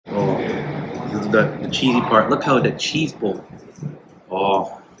This is the cheesy part. Look how the cheese pull.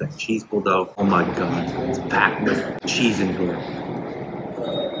 Oh, the cheese pull though. Oh my god. It's packed with cheese in here.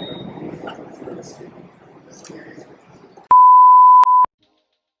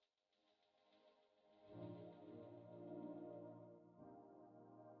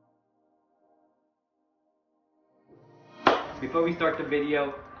 Before we start the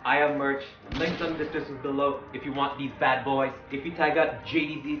video, I have merch. Links on the description below if you want these bad boys. If you tag out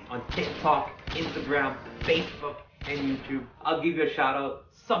JDizzEats on TikTok, Instagram, Facebook, and YouTube, I'll give you a shout out.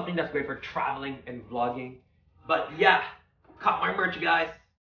 Something that's great for traveling and vlogging. But yeah, cop my merch, guys.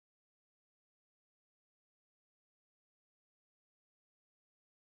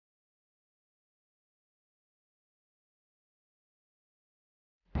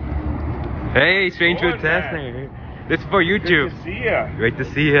 Hey, stranger tester. This is for YouTube. Good to see ya. Great to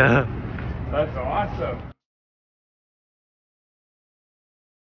see ya. That's awesome.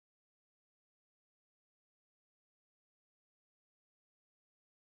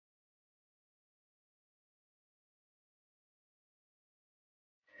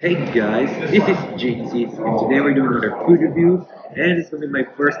 Hey guys, this is JDizzEats, and today we're doing another food review, and it's gonna be my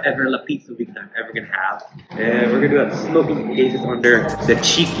first ever La Pizza week that I'm ever gonna have. And we're gonna do a smoking cases under the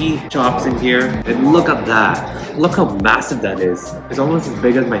cheeky chops in here, and look at that! Look how massive that is. It's almost as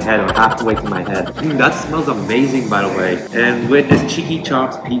big as my head, or half the way to my head. That smells amazing, by the way. And with this cheeky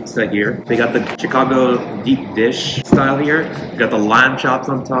chops pizza here, they got the Chicago deep dish style here. We got the lamb chops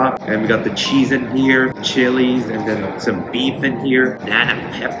on top, and we got the cheese in here, chilies, and then some beef in here, banana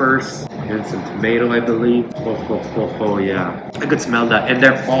peppers, and some tomato, I believe. Oh, yeah. I could smell that. And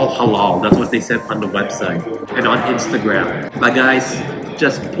they're all halal. That's what they said on the website and on Instagram. But guys,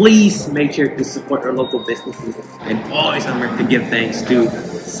 just please make sure to support our local businesses and always remember to give thanks to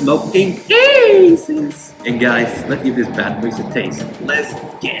Smokin Cases. And guys, let's give this bad boy a taste. Let's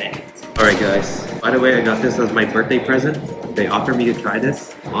get it. Alright guys, by the way, I got this as my birthday present. They offered me to try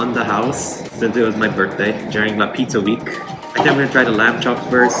this on the house since it was my birthday during La Pizza week. I think I'm gonna try the lamb chops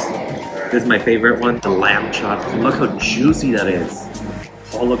first. This is my favorite one, the lamb chops. Look how juicy that is.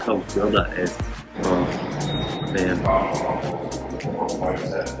 Oh, look how good that is. Oh, man.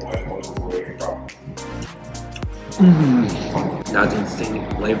 That's insanely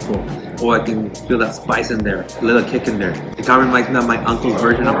flavorful. Oh, I can feel that spice in there, a little kick in there. It kind of reminds me of my uncle's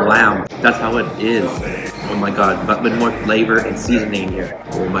version of lamb. That's how it is. Oh my god, but with more flavor and seasoning here.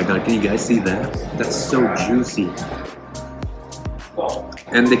 Oh my god, can you guys see that? That's so juicy.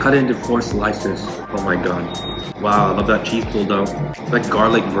 And they cut it into 4 slices. Oh my god. Wow, I love that cheese pull though. It's like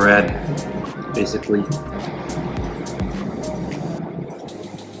garlic bread, basically.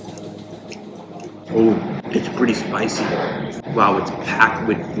 Oh, it's pretty spicy. Wow, it's packed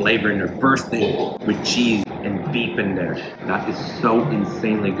with flavor and they're bursting with cheese and beef in there. That is so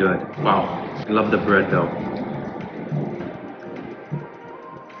insanely good. Wow, I love the bread though.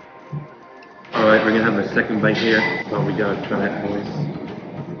 Alright, we're gonna have a second bite here. Oh, we gotta try it, boys.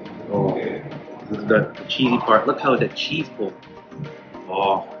 Oh, this is the cheesy part. Look how the cheese pull.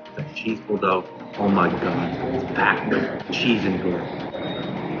 Oh, the cheese pull though. Oh my god, it's packed with cheese in here.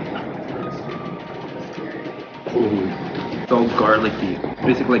 Ooh, so garlicky.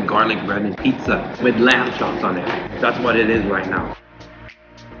 Basically garlic bread and pizza with lamb chops on it. That's what it is right now.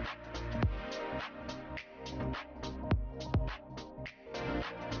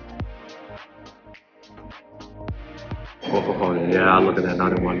 Oh, yeah, look at that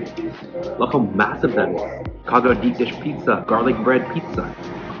other one. Look how massive that is. Chicago deep dish pizza, garlic bread pizza.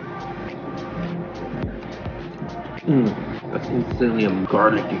 That's insanely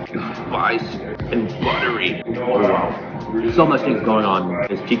garlicky, spicy, and buttery. Oh wow. So much things going on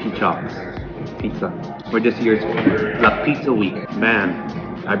in this cheeky chops pizza. For this year's La Pizza week. Man,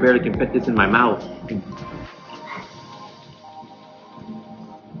 I barely can fit this in my mouth.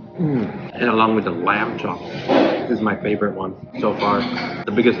 And along with the lamb chops. This is my favorite one so far.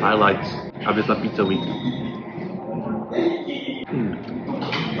 The biggest highlights of this La Pizza week.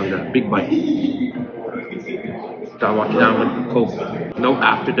 Look at that, big bite. Start walking down with the Coke. No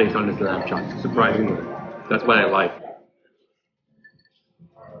aftertaste on this lamb chops, surprisingly. That's what I like.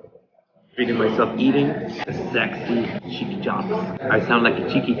 Feeding myself eating the sexy cheeky chops. I sound like a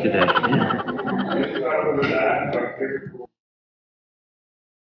cheeky today.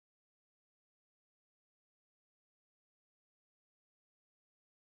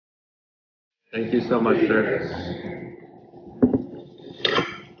 Thank you so much, sir.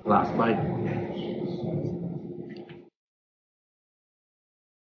 Last bite.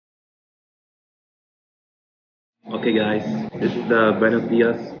 Okay guys, This is the Buenos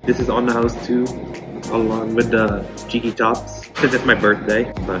Dias. This is on the house too, along with the cheeky tops, since it's my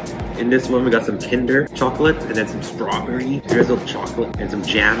birthday. But in this one, we got some Kinder chocolate, and then some strawberry drizzled chocolate, and some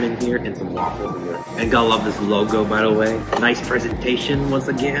jam in here, and some waffles in here. And gotta love this logo, by the way. Nice presentation once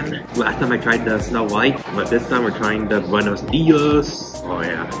again. Last time I tried the Snow White, but this time we're trying the Buenos Dias. Oh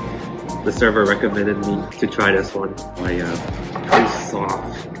yeah. The server recommended me to try this one. Oh yeah. Very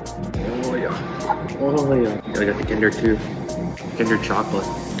soft. Oh yeah. Oh yeah. I got the Kinder too. Kinder chocolate.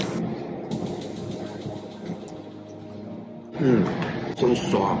 So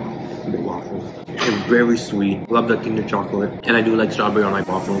soft. The waffles. And very sweet. Love the Kinder chocolate. And I do like strawberry on my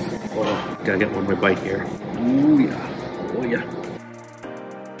waffles. Oh, gotta get one more bite here. Oh yeah. Oh yeah.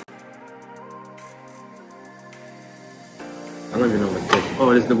 I don't even know what this is.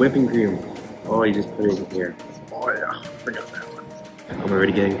 Oh, it is the whipping cream. Oh, you just put it in here. Oh yeah. I forgot that one. I'm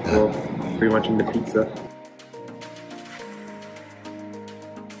already getting full. Pretty much into pizza.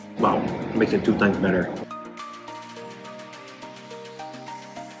 Wow. Makes it 2 times better.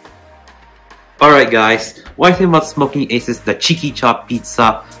 Alright guys, what I think about Smoking Aces, the cheeky chop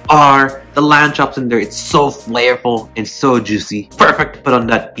pizza, are the lamb chops in there. It's so flavorful and so juicy. Perfect to put on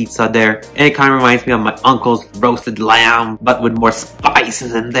that pizza there. And it kind of reminds me of my uncle's roasted lamb, but with more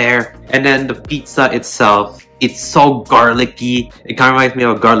spices in there. And then the pizza itself, it's so garlicky. It kind of reminds me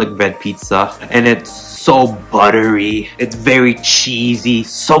of a garlic bread pizza. And it's so buttery. It's very cheesy.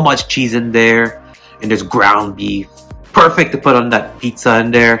 So much cheese in there. And there's ground beef. Perfect to put on that pizza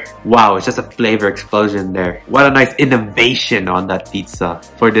in there. Wow, it's just a flavor explosion there. What a nice innovation on that pizza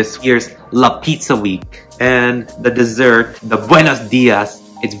for this year's La Pizza Week. And the dessert, the Buenos Dias,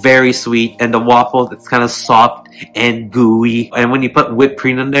 it's very sweet. And the waffles, it's kind of soft and gooey. And when you put whipped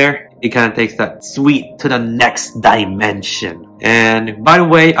cream in there, it kind of takes that sweet to the next dimension. And by the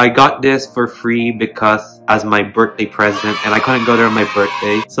way, I got this for free because as my birthday present, and I couldn't go there on my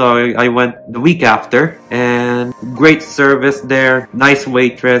birthday. So I went the week after, and great service there, nice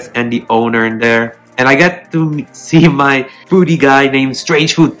waitress, and the owner in there. And I get to see my foodie guy named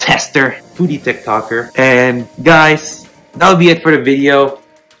Strange Food Tester, foodie TikToker. And guys, that'll be it for the video.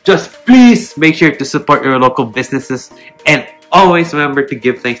 Just please make sure to support your local businesses, and always remember to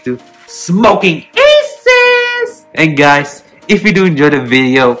give thanks to Smoking Aces! And guys, if you do enjoy the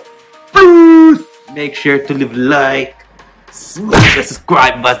video, please make sure to leave a like, smash the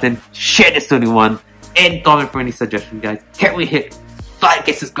subscribe button, share this to anyone, and comment for any suggestions, guys. Can't we hit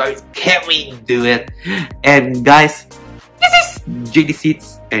 5K subscribers? Can't we do it? And guys, this is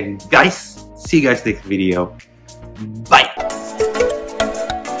JDizzEats, and guys, see you guys next video. Bye!